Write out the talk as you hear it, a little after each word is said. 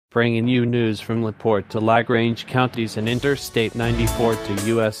bringing you news from LaPorte to Lagrange counties and Interstate 94 to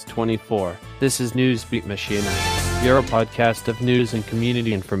US 24. This is Newsbeat Machina, your podcast of news and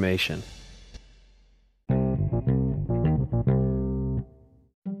community information.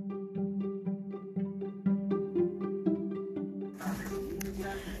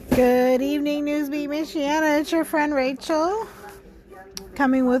 Good evening, Newsbeat Michiana. It's your friend Rachel,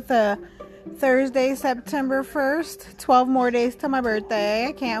 coming with a Thursday, September 1st. 12 more days till my birthday.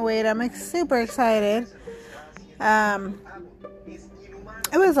 I can't wait. I'm super excited. It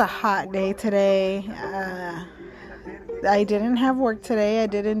was a hot day today. I didn't have work today. I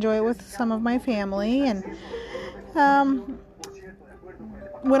did enjoy it with some of my family, and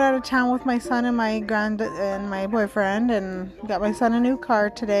went out of town with my son and my boyfriend, and got my son a new car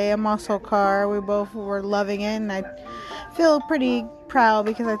today, a muscle car. We both were loving it, and I feel pretty proud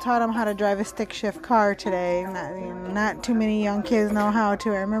because I taught him how to drive a stick shift car today. Not too many young kids know how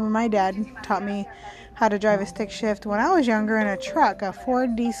to. I remember my dad taught me how to drive a stick shift when I was younger in a truck, a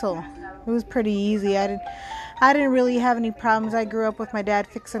Ford diesel. It was pretty easy. I didn't really have any problems. I grew up with my dad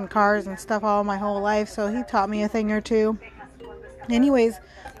fixing cars and stuff all my whole life, so he taught me a thing or two. Anyways,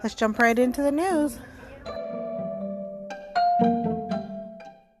 let's jump right into the news.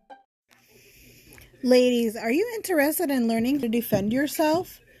 Ladies, are you interested in learning to defend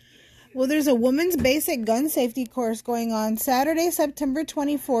yourself? Well, there's a women's basic gun safety course going on Saturday, September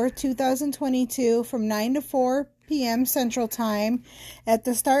 24th, 2022 from 9 to 4 p.m. Central Time at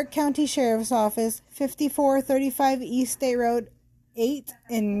the Stark County Sheriff's Office, 5435 East State Road 8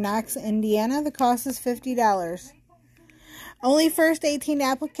 in Knox, Indiana. The cost is $50. Only first 18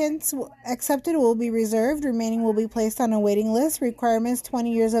 applicants accepted will be reserved. Remaining will be placed on a waiting list. Requirements: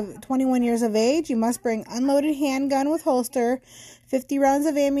 21 years of age. You must bring unloaded handgun with holster, 50 rounds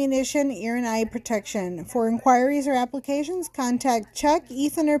of ammunition, ear and eye protection. For inquiries or applications, contact Chuck,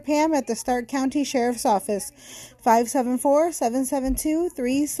 Ethan, or Pam at the Stark County Sheriff's Office,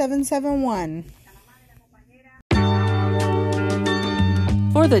 574-772-3771.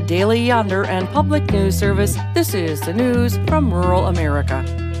 For the Daily Yonder and Public News Service, this is the news from rural America.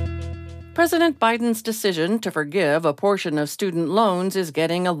 President Biden's decision to forgive a portion of student loans is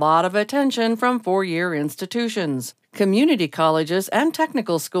getting a lot of attention from four-year institutions. Community colleges and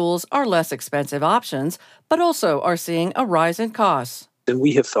technical schools are less expensive options, but also are seeing a rise in costs. And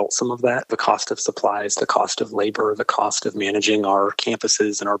we have felt some of that. The cost of supplies, the cost of labor, the cost of managing our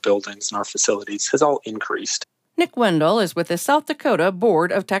campuses and our buildings and our facilities has all increased. Nick Wendell is with the South Dakota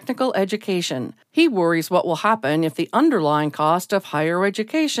Board of Technical Education. He worries what will happen if the underlying cost of higher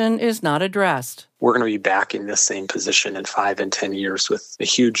education is not addressed. We're going to be back in this same position in 5 and 10 years with a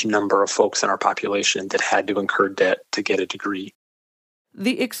huge number of folks in our population that had to incur debt to get a degree.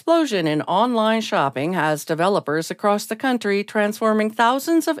 The explosion in online shopping has developers across the country transforming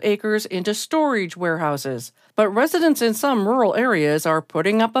thousands of acres into storage warehouses. But residents in some rural areas are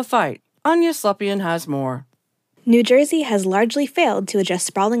putting up a fight. Anya Slepian has more. New Jersey has largely failed to address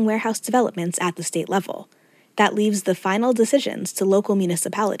sprawling warehouse developments at the state level. That leaves the final decisions to local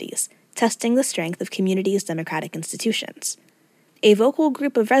municipalities, testing the strength of communities' democratic institutions. A vocal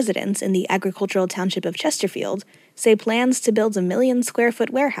group of residents in the agricultural township of Chesterfield say plans to build a 1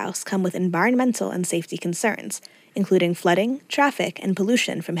 million-square-foot warehouse come with environmental and safety concerns, including flooding, traffic, and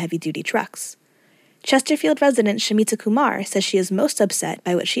pollution from heavy-duty trucks. Chesterfield resident Shamita Kumar says she is most upset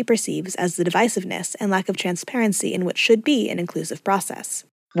by what she perceives as the divisiveness and lack of transparency in what should be an inclusive process.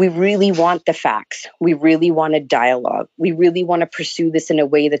 We really want the facts. We really want a dialogue. We really want to pursue this in a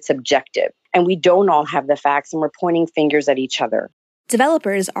way that's objective. And we don't all have the facts, and we're pointing fingers at each other.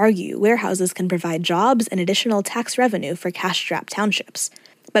 Developers argue warehouses can provide jobs and additional tax revenue for cash-strapped townships.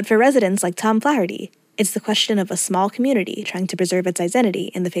 But for residents like Tom Flaherty, it's the question of a small community trying to preserve its identity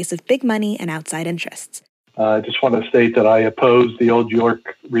in the face of big money and outside interests. I just want to state that I oppose the Old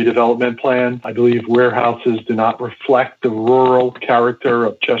York redevelopment plan. I believe warehouses do not reflect the rural character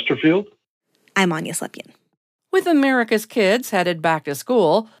of Chesterfield. I'm Anya Slepian. With America's kids headed back to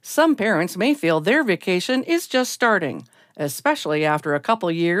school, some parents may feel their vacation is just starting, especially after a couple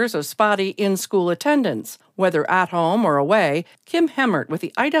years of spotty in-school attendance. Whether at home or away, Kim Hemmert with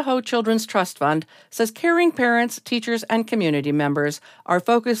the Idaho Children's Trust Fund says caring parents, teachers, and community members are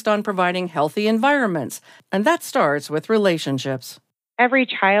focused on providing healthy environments, and that starts with relationships. Every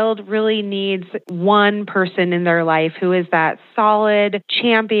child really needs one person in their life who is that solid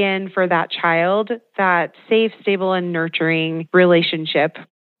champion for that child, that safe, stable, and nurturing relationship.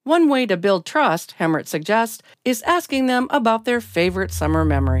 One way to build trust, Hemmert suggests, is asking them about their favorite summer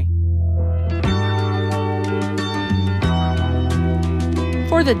memory.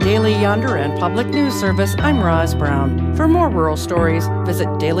 For For the Daily Yonder and Public News Service, I'm Roz Brown. For more rural stories, visit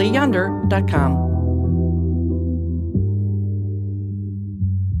dailyyonder.com.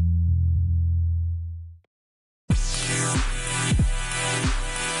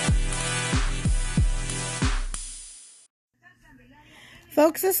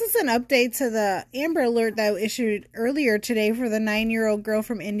 Folks, this is an update to the Amber Alert that was issued earlier today for the 9-year-old girl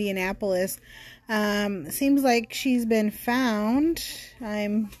from Indianapolis. Seems like she's been found.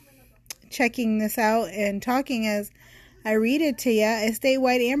 I'm checking this out and talking as I read it to you. A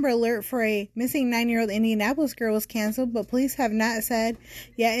statewide Amber Alert for a missing 9-year-old Indianapolis girl was canceled, but police have not said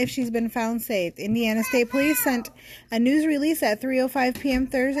yet if she's been found safe. Indiana State Police sent a news release at 3:05 p.m.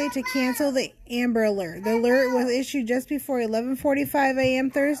 Thursday to cancel the Amber Alert. The alert was issued just before 11:45 a.m.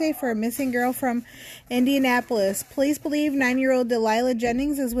 Thursday for a missing girl from Indianapolis. Police believe 9-year-old Delilah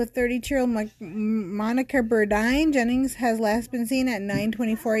Jennings is with 32-year-old Monica Burdine. Jennings has last been seen at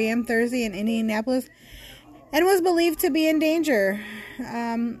 9:24 a.m. Thursday in Indianapolis and was believed to be in danger.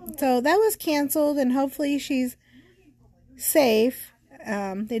 So that was canceled, and hopefully she's safe.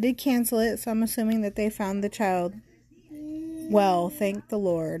 They did cancel it, so I'm assuming that they found the child. Well, thank the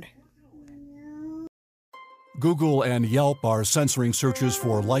Lord. Google and Yelp are censoring searches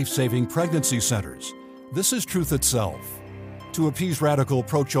for life-saving pregnancy centers. This is Truth Itself. To appease radical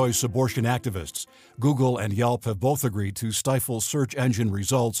pro-choice abortion activists, Google and Yelp have both agreed to stifle search engine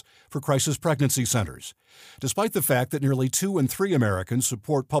results for crisis pregnancy centers. Despite the fact that nearly 2 in 3 Americans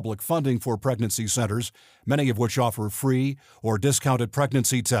support public funding for pregnancy centers, many of which offer free or discounted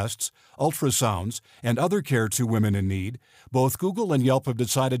pregnancy tests, ultrasounds, and other care to women in need, both Google and Yelp have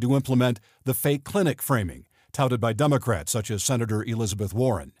decided to implement the fake clinic framing, touted by Democrats such as Senator Elizabeth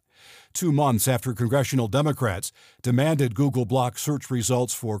Warren. 2 months after congressional Democrats demanded Google block search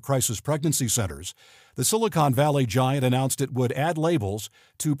results for crisis pregnancy centers, the Silicon Valley giant announced it would add labels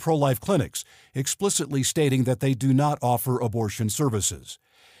to pro-life clinics, explicitly stating that they do not offer abortion services.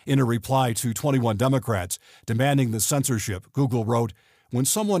 In a reply to 21 Democrats demanding the censorship, Google wrote, "When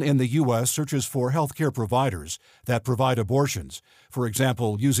someone in the U.S. searches for healthcare providers that provide abortions, for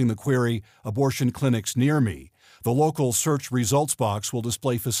example, using the query, 'abortion clinics near me,' the local search results box will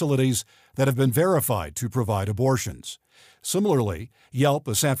display facilities that have been verified to provide abortions." Similarly, Yelp,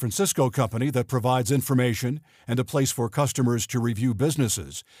 a San Francisco company that provides information and a place for customers to review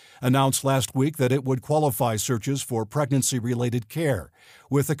businesses, announced last week that it would qualify searches for pregnancy-related care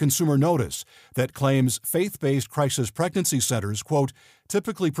with a consumer notice that claims faith-based crisis pregnancy centers, quote,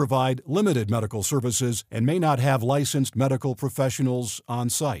 "typically provide limited medical services and may not have licensed medical professionals on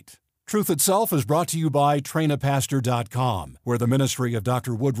site." Truth Itself is brought to you by trainapastor.com, where the ministry of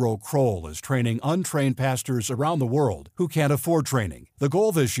Dr. Woodrow Kroll is training untrained pastors around the world who can't afford training. The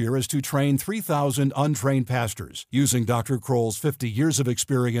goal this year is to train 3,000 untrained pastors using Dr. Kroll's 50 years of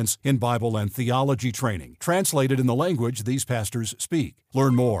experience in Bible and theology training, translated in the language these pastors speak.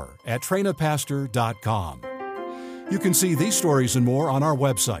 Learn more at trainapastor.com. You can see these stories and more on our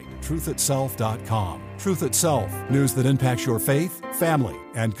website, truthitself.com. Truth Itself, news that impacts your faith, family,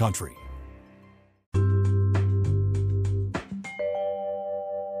 and country.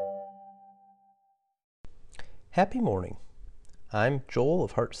 Happy morning. I'm Joel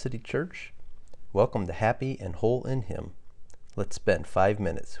of Heart City Church. Welcome to Happy and Whole in Him. Let's spend 5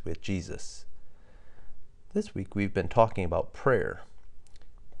 minutes with Jesus. This week we've been talking about prayer.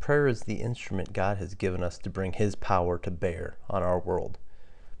 Prayer is the instrument God has given us to bring His power to bear on our world.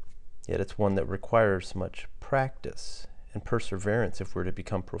 Yet it's one that requires much practice and perseverance if we're to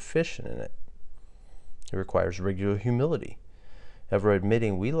become proficient in it. It requires regular humility, ever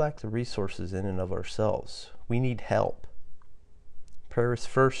admitting we lack the resources in and of ourselves. We need help. Prayer is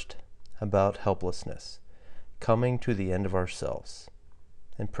first about helplessness, coming to the end of ourselves.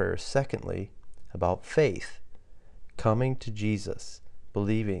 And prayer is secondly about faith, coming to Jesus,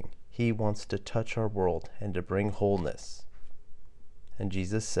 believing He wants to touch our world and to bring wholeness. And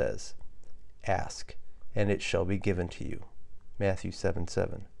Jesus says, "Ask, and it shall be given to you." Matthew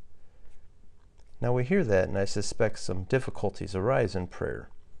 7:7. Now we hear that, and I suspect some difficulties arise in prayer,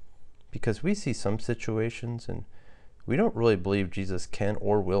 because we see some situations and we don't really believe Jesus can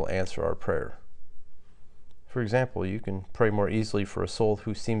or will answer our prayer. For example, you can pray more easily for a soul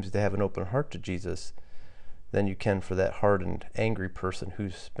who seems to have an open heart to Jesus than you can for that hardened, angry person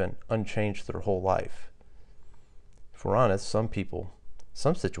who's been unchanged their whole life. If we're honest, some people,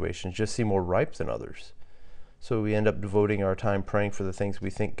 some situations just seem more ripe than others. So we end up devoting our time praying for the things we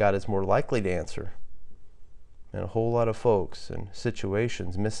think God is more likely to answer. And a whole lot of folks and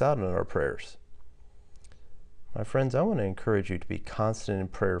situations miss out on our prayers. My friends, I want to encourage you to be constant in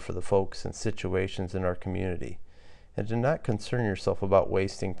prayer for the folks and situations in our community and do not concern yourself about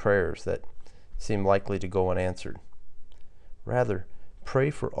wasting prayers that seem likely to go unanswered. Rather, pray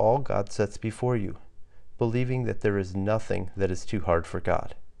for all God sets before you, believing that there is nothing that is too hard for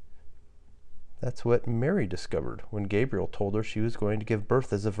God. That's what Mary discovered when Gabriel told her she was going to give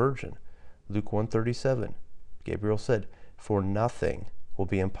birth as a virgin. Luke 1:37. Gabriel said, "For nothing will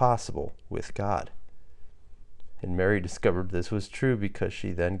be impossible with God." And Mary discovered this was true because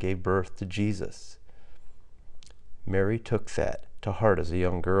she then gave birth to Jesus. Mary took that to heart as a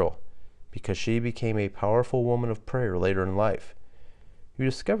young girl because she became a powerful woman of prayer later in life. You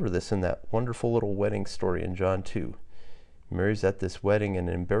discover this in that wonderful little wedding story in John 2. Mary's at this wedding and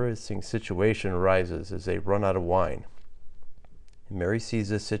an embarrassing situation arises as they run out of wine. And Mary sees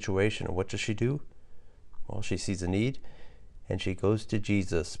this situation, and what does she do? Well, she sees a need, and she goes to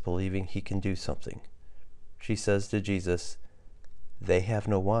Jesus believing he can do something. She says to Jesus, "They have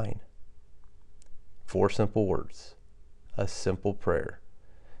no wine." 4 simple words, a simple prayer.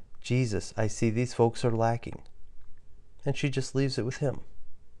 "Jesus, I see these folks are lacking." And she just leaves it with him.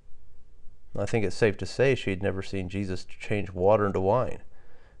 I think it's safe to say she had never seen Jesus change water into wine.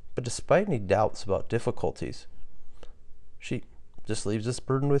 But despite any doubts about difficulties, she just leaves this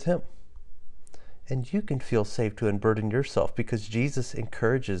burden with him. And you can feel safe to unburden yourself because Jesus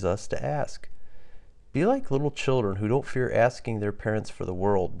encourages us to ask. Be like little children who don't fear asking their parents for the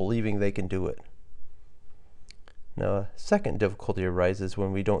world, believing they can do it. Now, a second difficulty arises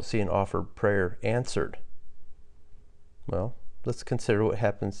when we don't see an offered prayer answered. Well, let's consider what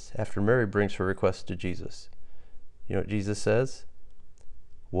happens after Mary brings her request to Jesus. You know what Jesus says?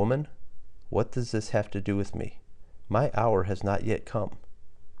 "Woman, what does this have to do with me? My hour has not yet come."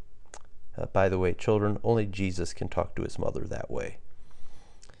 By the way, children, only Jesus can talk to his mother that way.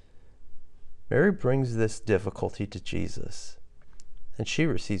 Mary brings this difficulty to Jesus, and she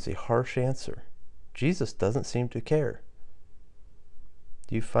receives a harsh answer. Jesus doesn't seem to care.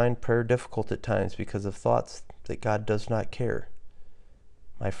 Do you find prayer difficult at times because of thoughts that God does not care?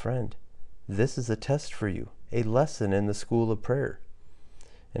 My friend, this is a test for you, a lesson in the school of prayer.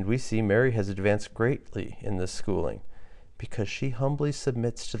 And we see Mary has advanced greatly in this schooling because she humbly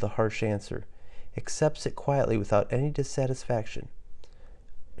submits to the harsh answer, accepts it quietly without any dissatisfaction.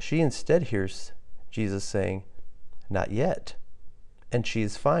 She instead hears Jesus saying, "Not yet," and she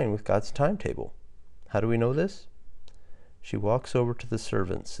is fine with God's timetable. How do we know this? She walks over to the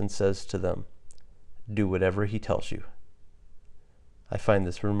servants and says to them, "Do whatever he tells you." I find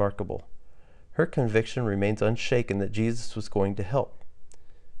this remarkable. Her conviction remains unshaken that Jesus was going to help,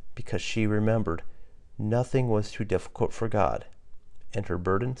 because she remembered nothing was too difficult for God, and her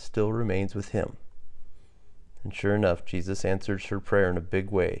burden still remains with him. And sure enough, Jesus answers her prayer in a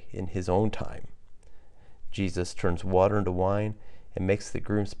big way in his own time. Jesus turns water into wine and makes the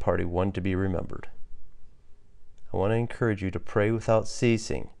groom's party one to be remembered. I want to encourage you to pray without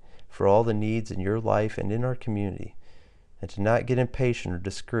ceasing for all the needs in your life and in our community, and to not get impatient or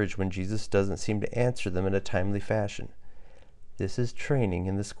discouraged when Jesus doesn't seem to answer them in a timely fashion. This is training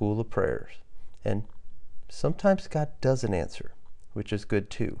in the school of prayers, and sometimes God doesn't answer, which is good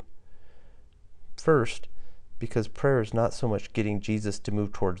too. First, because prayer is not so much getting Jesus to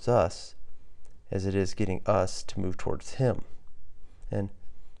move towards us as it is getting us to move towards him. And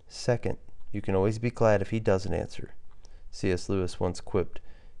second, you can always be glad if he doesn't answer. C.S. Lewis once quipped,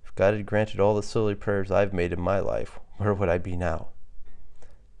 "If God had granted all the silly prayers I've made in my life, where would I be now?"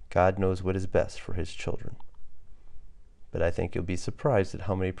 God knows what is best for his children. But I think you'll be surprised at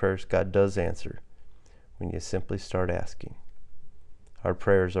how many prayers God does answer when you simply start asking. Our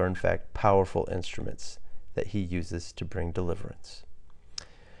prayers are in fact powerful instruments that he uses to bring deliverance.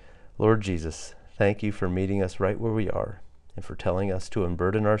 Lord Jesus, thank you for meeting us right where we are and for telling us to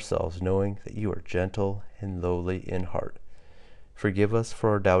unburden ourselves knowing that you are gentle and lowly in heart. Forgive us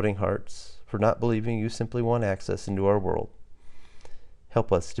for our doubting hearts, for not believing you simply want access into our world.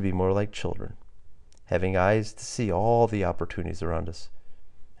 Help us to be more like children, having eyes to see all the opportunities around us,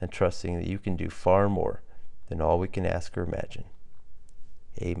 and trusting that you can do far more than all we can ask or imagine.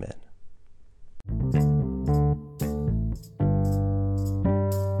 Amen.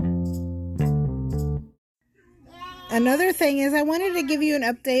 Another thing is I wanted to give you an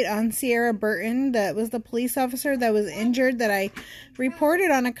update on Sierra Burton. That was the police officer that was injured that I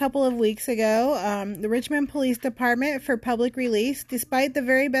reported on a couple of weeks ago. The Richmond Police Department for public release, despite the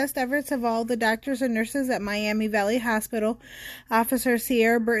very best efforts of all the doctors and nurses at Miami Valley Hospital, Officer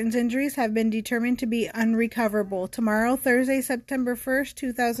Sierra Burton's injuries have been determined to be unrecoverable. Tomorrow, Thursday, September 1st,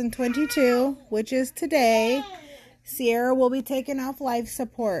 2022, which is today, Sierra will be taken off life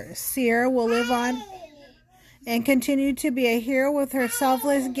support. Sierra will live on and continue to be a hero with her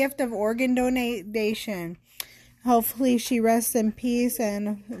selfless gift of organ donation. hopefully she rests in peace,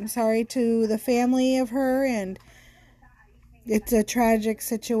 and I'm sorry to the family of her, and it's a tragic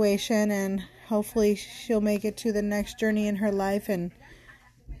situation, and hopefully she'll make it to the next journey in her life and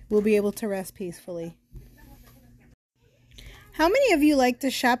will be able to rest peacefully. How many of you like to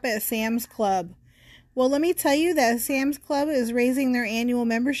shop at Sam's Club? Well, let me tell you that Sam's Club is raising their annual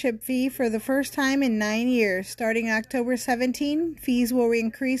membership fee for the first time in 9 years. Starting October 17, fees will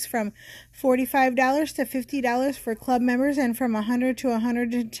increase from $45 to $50 for club members and from $100 to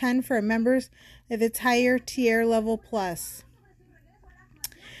 $110 for members of its higher tier level plus.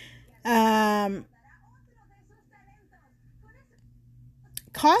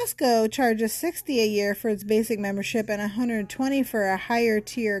 Costco charges $60 a year for its basic membership and $120 for a higher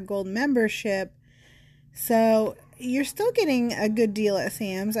tier gold membership. So you're still getting a good deal at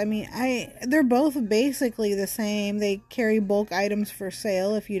Sam's. I mean, they're both basically the same. They carry bulk items for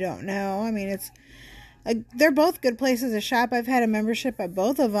sale, if you don't know. I mean, they're both good places to shop. I've had a membership at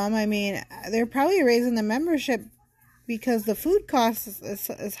both of them. I mean, they're probably raising the membership because the food cost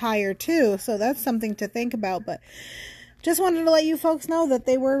is higher too. So that's something to think about. But just wanted to let you folks know that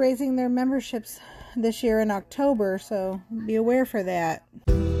they were raising their memberships this year in October. So be aware for that.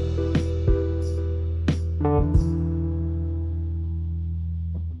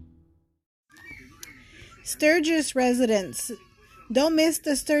 Sturgis residents, don't miss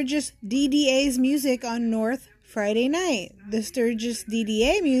the Sturgis DDA's music on North Friday night. The Sturgis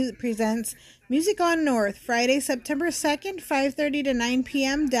DDA presents Music on North, Friday, September 2nd, 5:30 to 9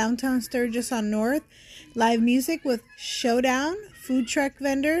 p.m., downtown Sturgis on North. Live music with showdown, food truck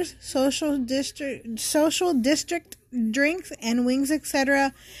vendors, social district drinks and wings,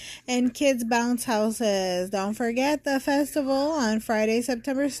 etc., and kids bounce houses. Don't forget the festival on Friday,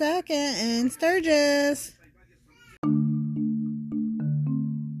 September 2nd in Sturgis.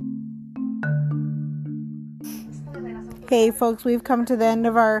 Hey folks, we've come to the end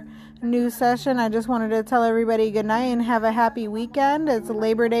of our news session. I just wanted to tell everybody good night and have a happy weekend. It's a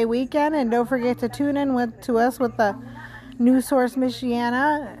Labor Day weekend, and don't forget to tune in to us with the News Source 1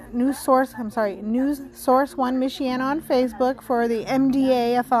 Michiana on Facebook for the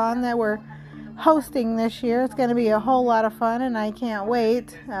MDA-a-thon that we're hosting this year. It's going to be a whole lot of fun, and I can't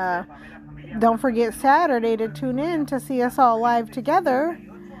wait. Don't forget Saturday to tune in to see us all live together.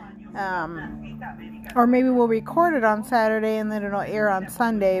 Or maybe we'll record it on Saturday and then it'll air on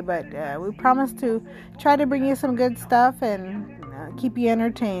Sunday. But we promise to try to bring you some good stuff and keep you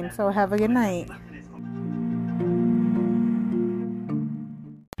entertained. So have a good night.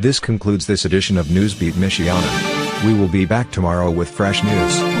 This concludes this edition of Newsbeat Michiana. We will be back tomorrow with fresh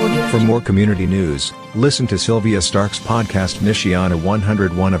news. For more community news, listen to Sylvia Stark's podcast Michiana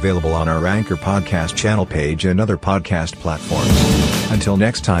 101, available on our Anchor podcast channel page and other podcast platforms. Until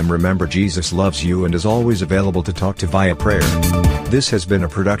next time, remember Jesus loves you and is always available to talk to via prayer. This has been a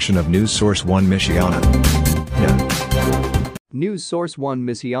production of News Source 1 Michiana. Yeah. News Source 1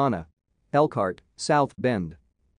 Michiana, Elkhart, South Bend.